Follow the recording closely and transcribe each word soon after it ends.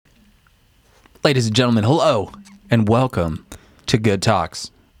Ladies and gentlemen, hello and welcome to Good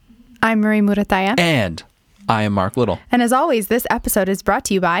Talks. I'm Marie Murataya. And I am Mark Little. And as always, this episode is brought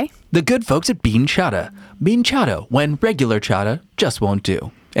to you by the good folks at Bean Chata. Bean Chata, when regular chata just won't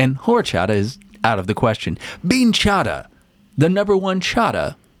do. And horchata is out of the question. Bean Chata, the #1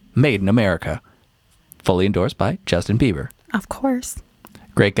 chata made in America. Fully endorsed by Justin Bieber. Of course.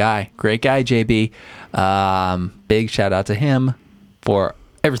 Great guy, JB. Big shout out to him for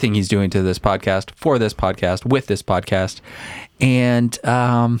everything he's doing to this podcast, for this podcast, with this podcast, and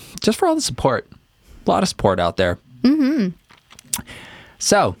just for all the support. A lot of support out there. Mm-hmm.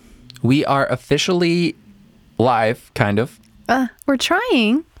 So, we are officially live, kind of. We're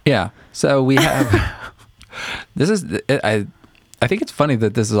trying. Yeah. So we have. I think it's funny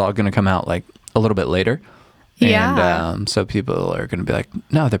that this is all going to come out like a little bit later. Yeah. And so people are going to be like,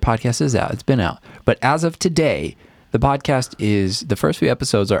 no, their podcast is out. It's been out. But as of today, the podcast the first few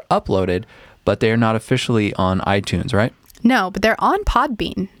episodes are uploaded, but they're not officially on iTunes, right? No, but they're on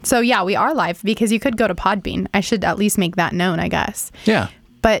Podbean. So yeah, we are live because you could go to Podbean. I should at least make that known, I guess. Yeah.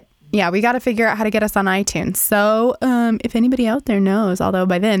 But yeah, we got to figure out how to get us on iTunes. So if anybody out there knows, although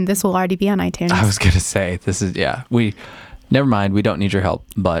by then this will already be on iTunes. I was going to say, never mind. We don't need your help,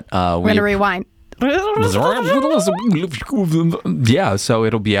 but we're going to rewind. Yeah, so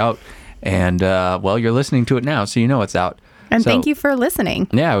it'll be out. And, you're listening to it now, so you know it's out. And thank you for listening.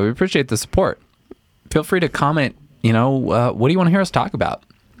 Yeah, we appreciate the support. Feel free to comment, what do you want to hear us talk about?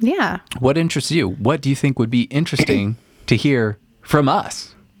 Yeah. What interests you? What do you think would be interesting to hear from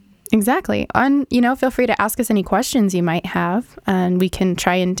us? Exactly. And, feel free to ask us any questions you might have, and we can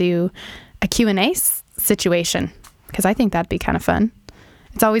try and do a Q&A situation, because I think that'd be kind of fun.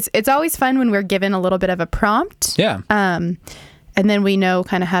 It's always fun when we're given a little bit of a prompt. Yeah. And then we know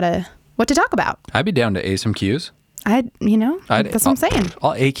kind of what to talk about. I'd be down to A some Qs. That's what I'm saying.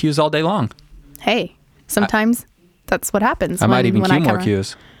 I'll A Qs all day long. Hey, sometimes that's what happens. I might even Q more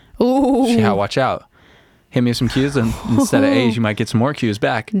Qs. Ooh. Yeah, watch out. Hit me with some Qs, and instead of A's, you might get some more Qs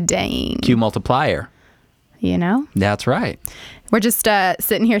back. Dang. Q multiplier. That's right. We're just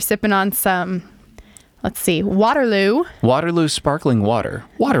sitting here sipping on some, Waterloo. Waterloo sparkling water.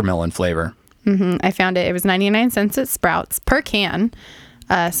 Watermelon flavor. Mm-hmm. I found it. It was 99 cents at Sprouts per can.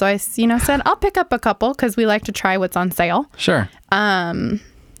 So I, said I'll pick up a couple because we like to try what's on sale. Sure. And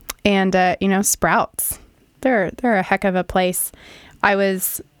Sprouts, they're a heck of a place. I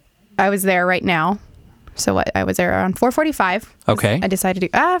was there right now. So I was there around 4:45. Okay. I decided to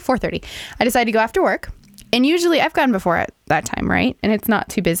 4:30. I decided to go after work, and usually I've gone before at that time, right? And it's not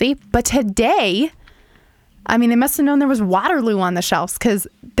too busy. But today, they must have known there was Waterloo on the shelves because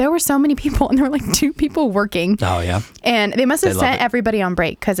there were so many people, and there were like 2 people working. Oh yeah. And they must have sent everybody on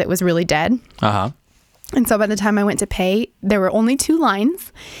break because it was really dead. And so by the time I went to pay, there were only 2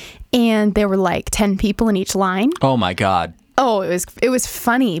 lines, and there were like 10 people in each line. Oh my God. Oh, it was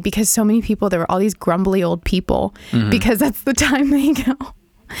funny because so many people, there were all these grumbly old people because that's the time they go.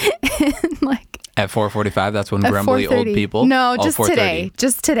 And at 4:45, that's when grumbly old people? No, just today.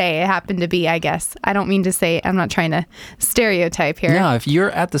 Just today it happened to be, I guess. I don't mean to say, I'm not trying to stereotype here. No, if you're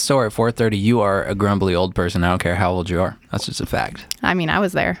at the store at 4:30, you are a grumbly old person. I don't care how old you are. That's just a fact. I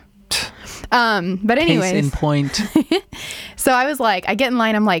was there. But anyways. Case in point. So I was like, I get in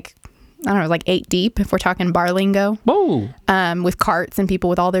line, I'm like, I don't know, 8 deep if we're talking bar lingo. Whoa. With carts and people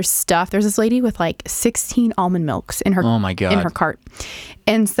with all their stuff. There's this lady with 16 almond milks in her Oh my God. in her cart.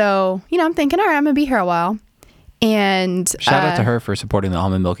 And so, I'm thinking, all right, I'm going to be here a while. And shout out to her for supporting the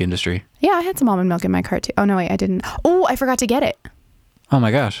almond milk industry. Yeah, I had some almond milk in my cart too. Oh no, wait, I didn't. Oh, I forgot to get it. Oh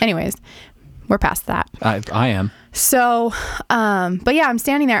my gosh. Anyways, we're past that. I am. So, but yeah, I'm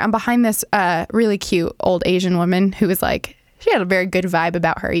standing there. I'm behind this really cute old Asian woman who was she had a very good vibe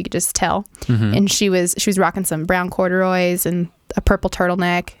about her. You could just tell. Mm-hmm. And she was rocking some brown corduroys and a purple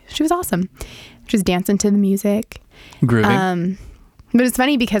turtleneck. She was awesome. She was dancing to the music. Groovy. But it's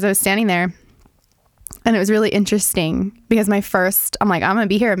funny because I was standing there and it was really interesting because I'm like, I'm going to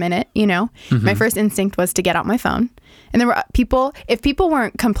be here a minute, Mm-hmm. My first instinct was to get out my phone. And there were if people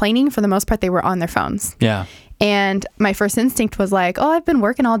weren't complaining, for the most part, they were on their phones. Yeah. And my first instinct was like, oh, I've been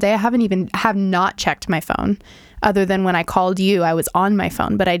working all day. I have not checked my phone. Other than when I called you, I was on my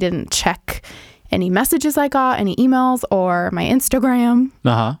phone, but I didn't check any messages I got, any emails, or my Instagram,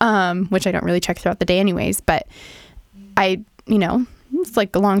 which I don't really check throughout the day anyways. But it's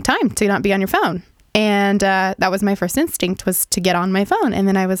a long time to not be on your phone. And that was my first instinct, was to get on my phone. And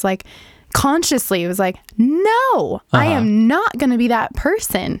then I was consciously, it was no, I am not going to be that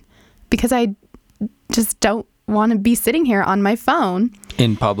person because I just don't want to be sitting here on my phone.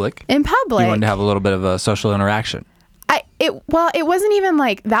 In public. You wanted to have a little bit of a social interaction. it wasn't even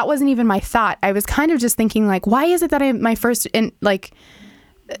like, that wasn't even my thought. I was kind of just thinking like, why is it that my first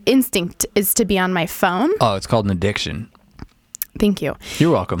instinct is to be on my phone? Oh, it's called an addiction. Thank you.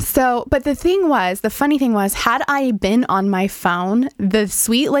 You're welcome. So, but the funny thing was, had I been on my phone, the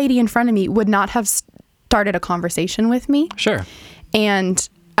sweet lady in front of me would not have started a conversation with me. Sure. And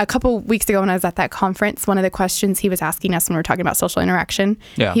a couple weeks ago when I was at that conference, one of the questions he was asking us when we were talking about social interaction,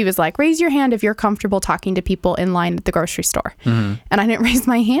 he was like, raise your hand if you're comfortable talking to people in line at the grocery store. And I didn't raise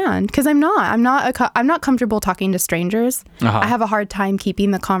my hand because I'm not comfortable talking to strangers. I have a hard time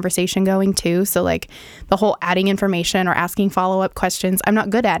keeping the conversation going too. So like the whole adding information or asking follow-up questions, I'm not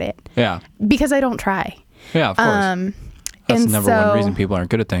good at it. Yeah. Because I don't try. Yeah, of course. That's the number one reason people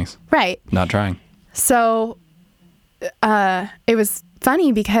aren't good at things. Right. Not trying. So it was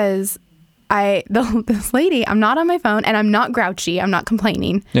funny because this lady, I'm not on my phone and I'm not grouchy. I'm not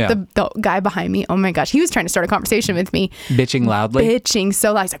complaining. Yeah. The guy behind me, oh my gosh, he was trying to start a conversation with me. Bitching loudly? Bitching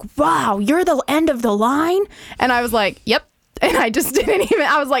so loud. I was like, wow, you're the end of the line? And I was like, yep. And I just didn't even,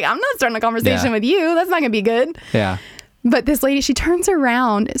 I was like, I'm not starting a conversation with you. That's not going to be good. Yeah. But this lady, she turns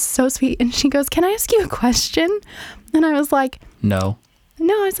around, it's so sweet, and she goes, can I ask you a question? And I was like, No,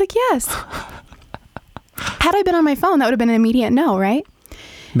 I was like, yes. Had I been on my phone, that would have been an immediate no, right?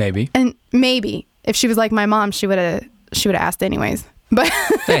 Maybe. And maybe if she was like my mom, she would have asked anyways. But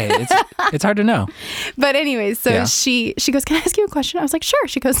hey, it's hard to know. But anyways, so she goes, can I ask you a question? I was like, sure.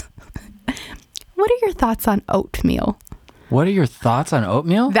 She goes, what are your thoughts on oatmeal? What are your thoughts on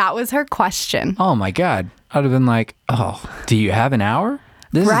oatmeal? That was her question. Oh my God. I'd have been like, oh, do you have an hour?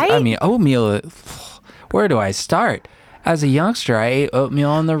 Right? Oatmeal, where do I start? As a youngster, I ate oatmeal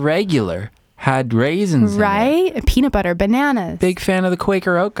on the regular. Had raisins in it. Peanut butter, bananas. Big fan of the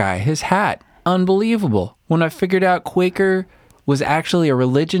Quaker Oat guy. His hat, unbelievable. When I figured out Quaker was actually a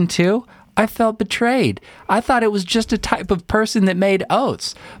religion too, I felt betrayed. I thought it was just a type of person that made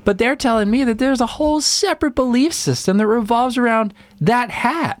oats. But they're telling me that there's a whole separate belief system that revolves around that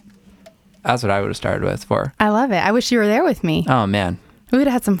hat. That's what I would have started with for. I love it. I wish you were there with me. Oh, man. We would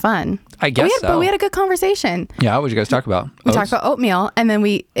have had some fun. I guess so. But we had a good conversation. Yeah, what did you guys talk about? We talked about oatmeal, and then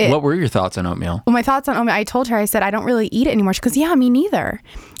what were your thoughts on oatmeal? Well, my thoughts on oatmeal, I told her, I said, I don't really eat it anymore. She goes, yeah, me neither.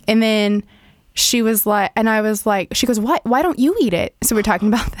 And then she was like, and I was like, she goes, why don't you eat it? So we're talking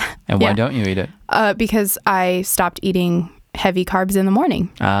about that. And why don't you eat it? Because I stopped eating heavy carbs in the morning.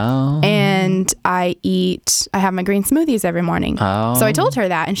 Oh. And I have my green smoothies every morning. Oh. So I told her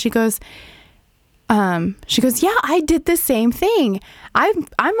that, and she goes, yeah, I did the same thing.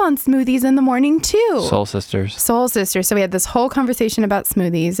 I'm on smoothies in the morning too. Soul sisters. So we had this whole conversation about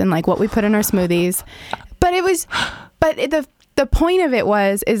smoothies and like what we put in our smoothies. But the point of it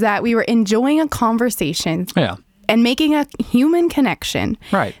is that we were enjoying a conversation. Yeah. And making a human connection.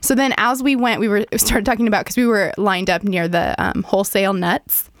 Right. So then as we went, we started talking about, because we were lined up near the wholesale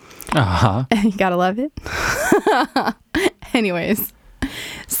nuts. Uh-huh. You gotta love it. Anyways.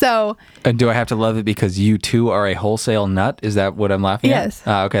 So. And do I have to love it because you too are a wholesale nut? Is that what I'm laughing at? Yes.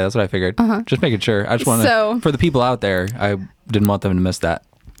 Okay, that's what I figured. Uh-huh. Just making sure. I just want to, for the people out there, I didn't want them to miss that.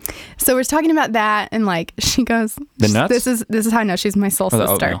 So we're talking about that, and like she goes, the nuts? This is how I know she's my soul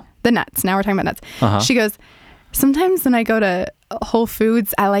sister. Oatmeal? The nuts. Now we're talking about nuts. Uh-huh. She goes, sometimes when I go to Whole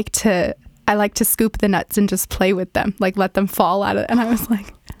Foods, I like to scoop the nuts and just play with them, like let them fall out of it. And I was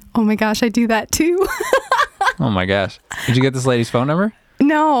like, oh my gosh, I do that too. Oh my gosh. Did you get this lady's phone number?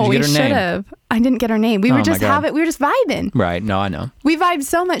 No, we should have. I didn't get her name. We were just vibing. Right. No, I know. We vibed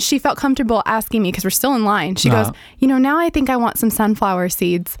so much. She felt comfortable asking me, because we're still in line. She goes, now I think I want some sunflower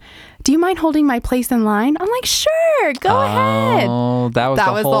seeds. Do you mind holding my place in line? I'm like, sure, go ahead. Oh, that was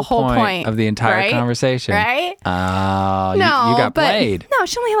the whole point of the entire conversation. Right? Oh, no, you got played. No,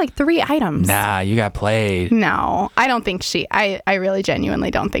 she only had like 3 items. Nah, you got played. No, I don't think I really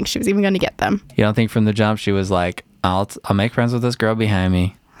genuinely don't think she was even going to get them. You don't think from the jump she was like, I'll make friends with this girl behind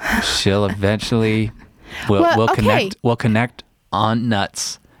me. She'll eventually, we'll connect. We'll connect on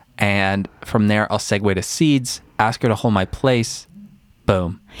nuts, and from there I'll segue to seeds. Ask her to hold my place.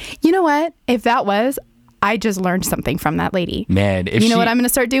 Boom. You know what? If that was, I just learned something from that lady. Man, you know what I'm going to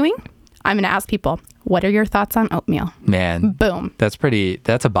start doing? I'm going to ask people, what are your thoughts on oatmeal? Man, boom. That's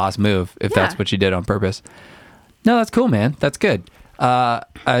a boss move if that's what you did on purpose. No, that's cool, man. That's good.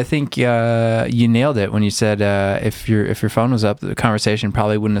 I think you nailed it when you said if your phone was up, the conversation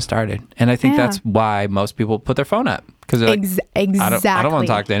probably wouldn't have started. And I think that's why most people put their phone up, because they're like, exactly. I don't want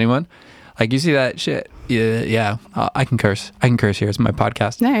to talk to anyone. Like, you see that shit? Yeah. I can curse. Here. It's my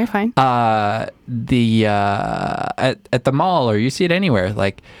podcast. No, you're fine. At the mall, or you see it anywhere.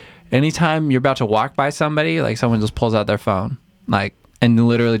 Like, anytime you're about to walk by somebody, like someone just pulls out their phone. Like, and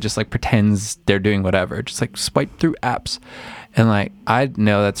literally just like pretends they're doing whatever, just like swipe through apps. And like, I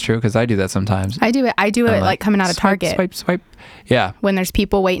know that's true because I do that sometimes. I do it like coming out of swipe, Target. Swipe. Yeah. When there's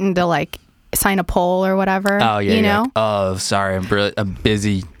people waiting to like sign a poll or whatever. Oh, yeah. You know? Like, oh, sorry. I'm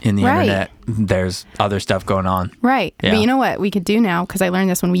busy in the Right. internet. There's other stuff going on. Right. Yeah. But you know what we could do now? Because I learned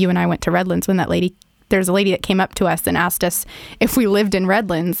this when you and I went to Redlands, when there's a lady that came up to us and asked us if we lived in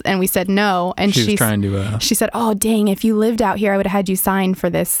Redlands, and we said no. And She was trying to... she said, oh, dang, if you lived out here, I would have had you sign for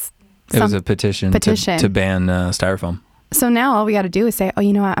this. It was a petition. To ban styrofoam. So now all we got to do is say, oh,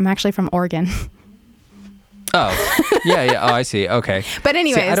 you know what? I'm actually from Oregon. Oh, yeah. Oh, I see. Okay. But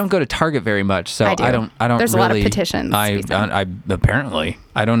anyways, see, I don't go to Target very much, so I do. I don't. There's really, a lot of petitions. I apparently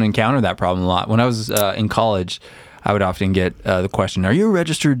I don't encounter that problem a lot. When I was in college, I would often get the question, "Are you a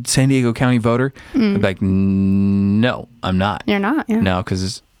registered San Diego County voter?" I'd be like, "No, I'm not." You're not. Yeah. No,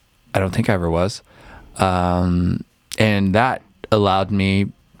 because I don't think I ever was, and that allowed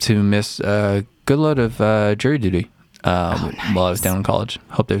me to miss a good load of jury duty while I was down in college.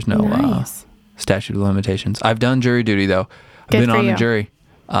 Hope there's no. Nice. Statute of limitations. I've done jury duty though. I've Good been for on you. a jury,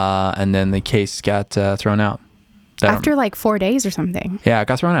 and then the case got thrown out. After like 4 days or something. Yeah, it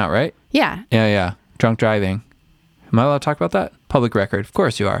got thrown out, right? Yeah. Yeah. Drunk driving. Am I allowed to talk about that? Public record. Of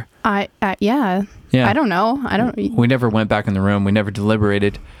course you are. Yeah. Yeah. I don't know. We never went back in the room. We never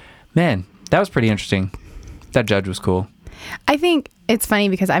deliberated. Man, that was pretty interesting. That judge was cool. I think it's funny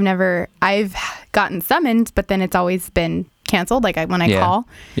because I've gotten summoned, but then it's always been canceled. Like when I call.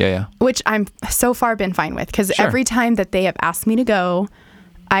 Yeah. Which I'm so far been fine with, because Sure. every time that they have asked me to go,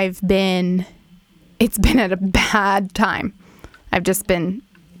 it's been at a bad time. I've just been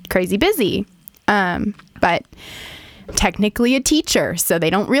crazy busy. But technically a teacher, so they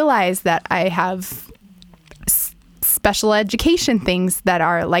don't realize that I have special education things that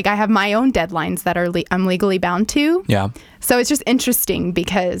are like, I have my own deadlines that I'm legally bound to. Yeah. So it's just interesting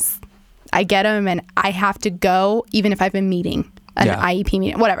because I get them and I have to go even if I've been meeting an IEP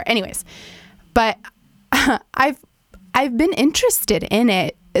meeting, whatever. Anyways, but I've been interested in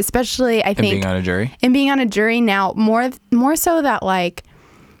it, especially I think being on a jury. And being on a jury now more so that like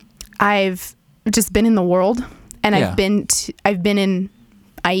I've just been in the world, and I've been in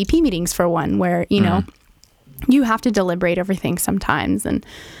IEP meetings for one where you know you have to deliberate everything sometimes, and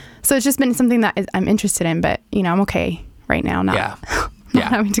so it's just been something that I'm interested in. But you know, I'm okay right now. Not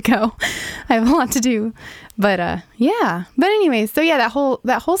having to go. I have a lot to do, but But anyways, so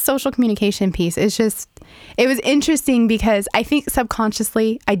that whole social communication piece is just, it was interesting because I think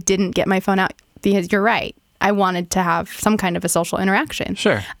subconsciously I didn't get my phone out because you're right. I wanted to have some kind of a social interaction.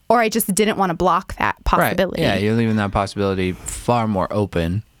 Sure. Or I just didn't want to block that possibility. Right. Yeah, you're leaving that possibility far more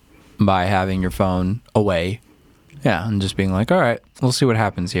open by having your phone away. Yeah, and just being like, all right, we'll see what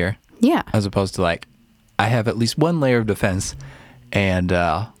happens here. Yeah. As opposed to like, I have at least one layer of defense. And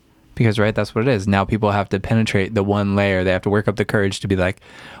because, right, that's what it is. Now people have to penetrate the one layer. They have to work up the courage to be like,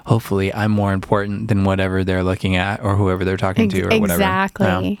 hopefully I'm more important than whatever they're looking at or whoever they're talking to or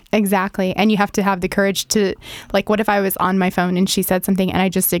whatever. Exactly. And you have to have the courage to, like, what if I was on my phone and she said something and I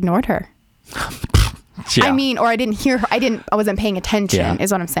just ignored her? Yeah. I mean, or I didn't hear her. I wasn't paying attention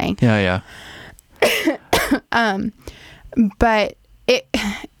is what I'm saying. Yeah. But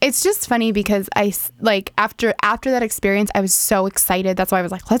it's just funny because I like after that experience, I was so excited. That's why I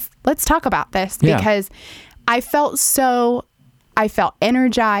was like, let's talk about this because I felt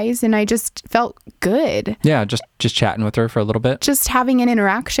energized and I just felt good. Yeah, just chatting with her for a little bit. Just having an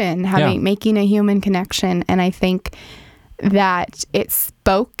interaction, making a human connection. And I think that it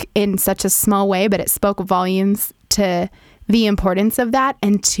spoke in such a small way, but it spoke volumes to the importance of that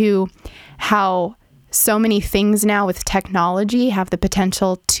and to how so many things now with technology have the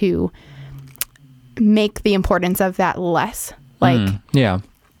potential to make the importance of that less. Like, I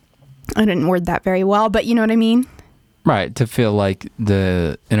didn't word that very well, but you know what I mean? Right. To feel like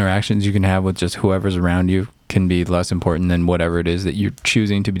the interactions you can have with just whoever's around you can be less important than whatever it is that you're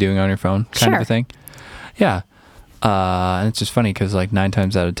choosing to be doing on your phone kind of a thing. Yeah. And it's just funny because like 9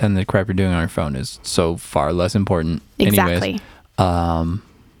 times out of 10, the crap you're doing on your phone is so far less important. Exactly. Anyways.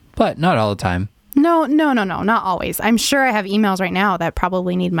 But not all the time. No, not always. I'm sure I have emails right now that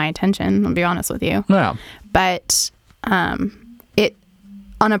probably need my attention. I'll be honest with you. Yeah. But it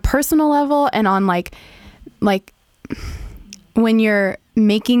on a personal level and on like when you're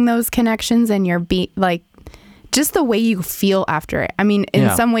making those connections and you're just the way you feel after it. I mean, in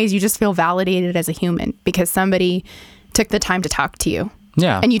some ways you just feel validated as a human because somebody took the time to talk to you.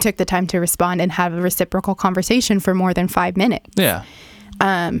 Yeah. And you took the time to respond and have a reciprocal conversation for more than 5 minutes. Yeah.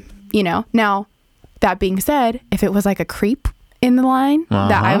 You know, now that being said, if it was like a creep in the line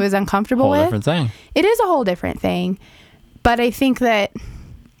that I was uncomfortable with, different thing. it is a whole different thing. But I think that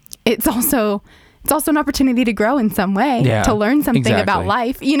it's also an opportunity to grow in some way, Yeah, to learn something exactly. about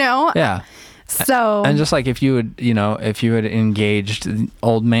life, you know? Yeah. So, And just like if you had engaged the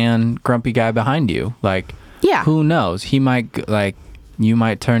old man, grumpy guy behind you, like, yeah. who knows? He might, like, you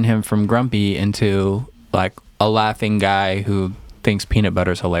might turn him from grumpy into, like, a laughing guy who thinks peanut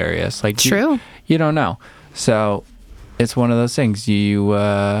butter is hilarious. Like, True. You don't know. So it's one of those things.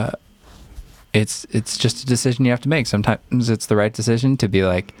 It's just a decision you have to make. Sometimes it's the right decision to be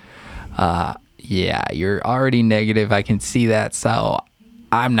like, yeah, you're already negative. I can see that. So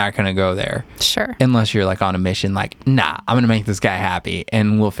I'm not going to go there. Sure. Unless you're like on a mission, like, nah, I'm going to make this guy happy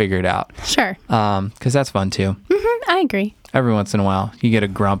and we'll figure it out. Sure. Because that's fun too. I agree. Every once in a while, you get a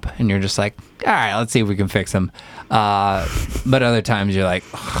grump and you're just like, all right, let's see if we can fix him. But other times you're like,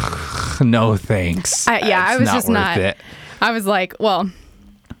 no thanks. I was just worth not. it. I was like, well,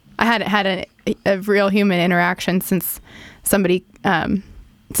 I hadn't had a real human interaction since somebody,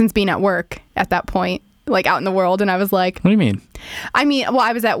 since being at work at that point, like out in the world. And I was like, What do you mean? I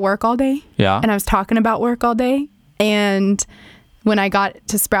was at work all day. Yeah. And I was talking about work all day. And when I got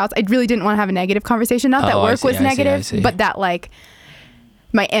to Sprouts, I really didn't want to have a negative conversation. Not that Oh, I work see, was I see, I negative, see. but that like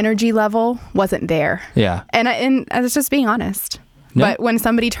my energy level wasn't there. Yeah. And I was just being honest. No. But when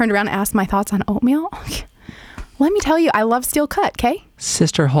somebody turned around and asked my thoughts on oatmeal, let me tell you, I love steel cut, okay?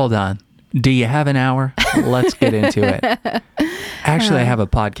 Sister, hold on. Do you have an hour? Let's get into it. Actually, I have a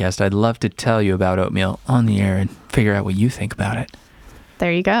podcast. I'd love to tell you about oatmeal on the air and figure out what you think about it.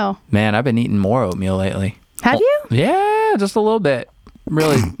 There you go. Man, I've been eating more oatmeal lately. Have you? Yeah, just a little bit.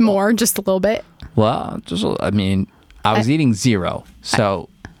 Really. More, just a little bit. Well, I was eating 0. So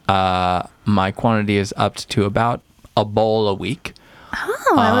my quantity is up to about a bowl a week.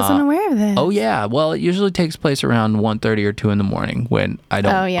 Oh, I wasn't aware of this. Oh yeah. Well, it usually takes place around 1:30 or 2 in the morning when I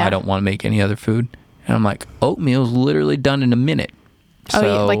don't Oh, yeah. I don't want to make any other food. And I'm like, oatmeal's literally done in a minute. Oh,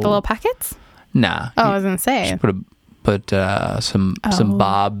 So, like the little packets? Nah. Oh, I was going to say. Put some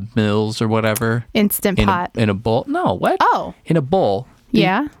Bob Mills or whatever Instant pot. in a bowl. No, what? Oh. In a bowl.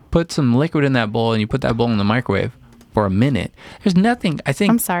 Yeah. Put some liquid in that bowl and you put that bowl in the microwave for a minute. There's nothing. I think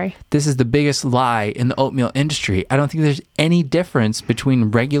I'm sorry. this is the biggest lie in the oatmeal industry. I don't think there's any difference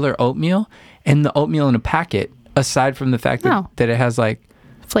between regular oatmeal and the oatmeal in a packet, aside from the fact that, No. that it has like,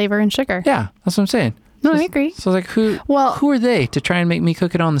 Flavor and sugar. yeah, that's what I'm saying. No, So I agree. So like, who are they to try and make me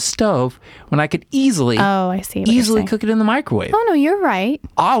cook it on the stove when I could easily Oh, I see. What you're easily saying. cook it in the microwave? Oh, no, you're right.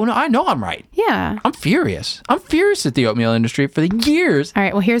 Oh no, I know I'm right. Yeah. I'm furious. I'm furious at the oatmeal industry for the years, All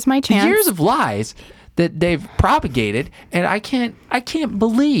right. Well, here's my chance. years of lies that they've propagated, and I can't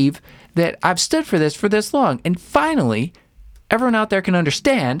believe that I've stood for this long. And finally, everyone out there can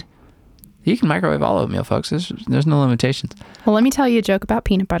understand you can microwave all oatmeal, folks. There's no limitations. Well, let me tell you a joke about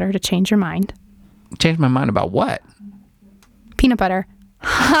peanut butter to change your mind. Change my mind about what? Peanut butter.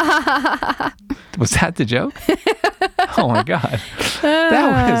 Was that the joke? Oh my god,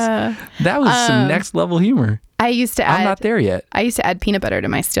 that was some next level humor. I used to I'm add not there yet. I used to add peanut butter to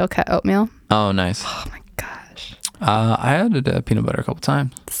my steel cut oatmeal. Oh, nice. Oh my gosh. I added peanut butter a couple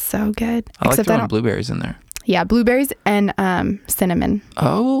times. So good. I like Except throwing blueberries in there. Yeah, blueberries and cinnamon.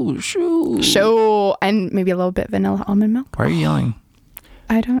 Oh, shoot. And maybe a little bit vanilla almond milk. Why are you yelling?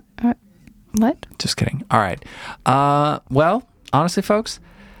 I don't what? Just kidding. All right. Well, honestly, folks,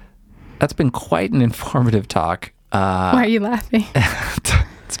 that's been quite an informative talk. Why are you laughing?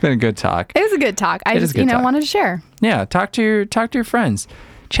 It's been a good talk. It was a good talk. I It is just, a good talk. wanted to share. Yeah, talk to your friends.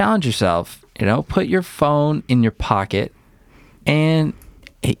 Challenge yourself. Put your phone in your pocket, and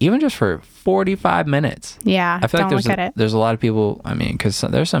even just for 45 minutes. Yeah, I feel don't like look at it. there's a lot of people. I mean, because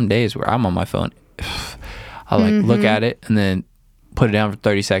there's some days where I'm on my phone. I'll look at it and then put it down for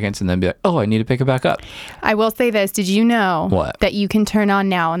 30 seconds and then be like, oh, I need to pick it back up. I will say this. Did you know What? that you can turn on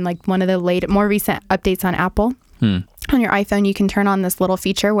now in like one of the more recent updates on Apple? On your iPhone, you can turn on this little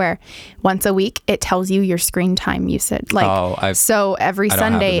feature where once a week it tells you your screen time usage. Like, so every I don't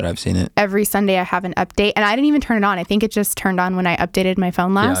have Sunday, it, but I've seen it. every Sunday I have an update, and I didn't even turn it on. I think it just turned on when I updated my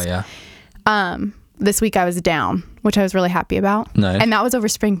phone last. Yeah. This week I was down, which I was really happy about. Nice. And that was over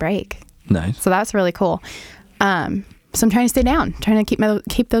spring break. Nice. So that's really cool. So I'm trying to stay down, trying to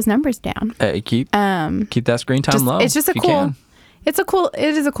keep those numbers down. Keep that screen time low. It's just a if you cool. can. It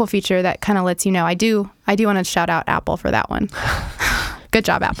is a cool feature that kind of lets you know. I do want to shout out Apple for that one. Good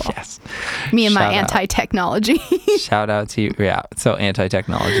job, Apple. Yes. Me and my Shout out. anti-technology. Shout out to you. Yeah. So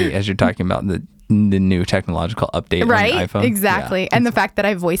anti-technology as you're talking about the new technological update Right? on the iPhone. Exactly. Yeah. And the fact that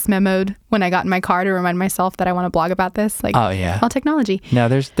I voice memoed when I got in my car to remind myself that I want to blog about this. Like, Oh, yeah. all technology. No,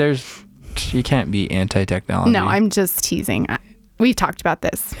 there's you can't be anti-technology. No, I'm just teasing. We've talked about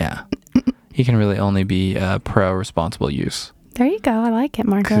this. Yeah. he can really only be pro responsible use. There you go. I like it,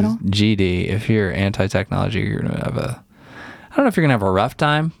 Mark Riddle. GD, if you're anti-technology, you're going to have I don't know if you're going to have a rough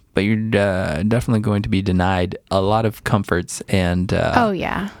time, but you're definitely going to be denied a lot of comforts and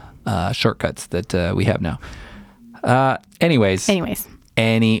shortcuts that we have now. Anyways,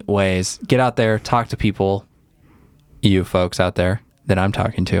 get out there, talk to people, you folks out there that I'm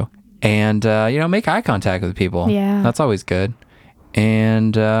talking to, and, make eye contact with people. Yeah. That's always good.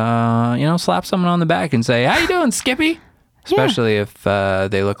 And, slap someone on the back and say, how you doing, Skippy? Especially if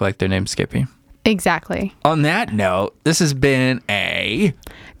they look like their name's Skippy. Exactly. On that note, this has been a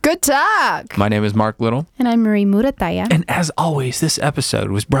Good Talk. My name is Mark Little. And I'm Marie Murataya. And as always, this episode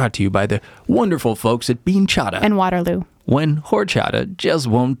was brought to you by the wonderful folks at Bean Chata. And Waterloo. When horchata just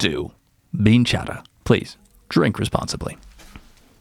won't do. Bean Chata. Please, drink responsibly.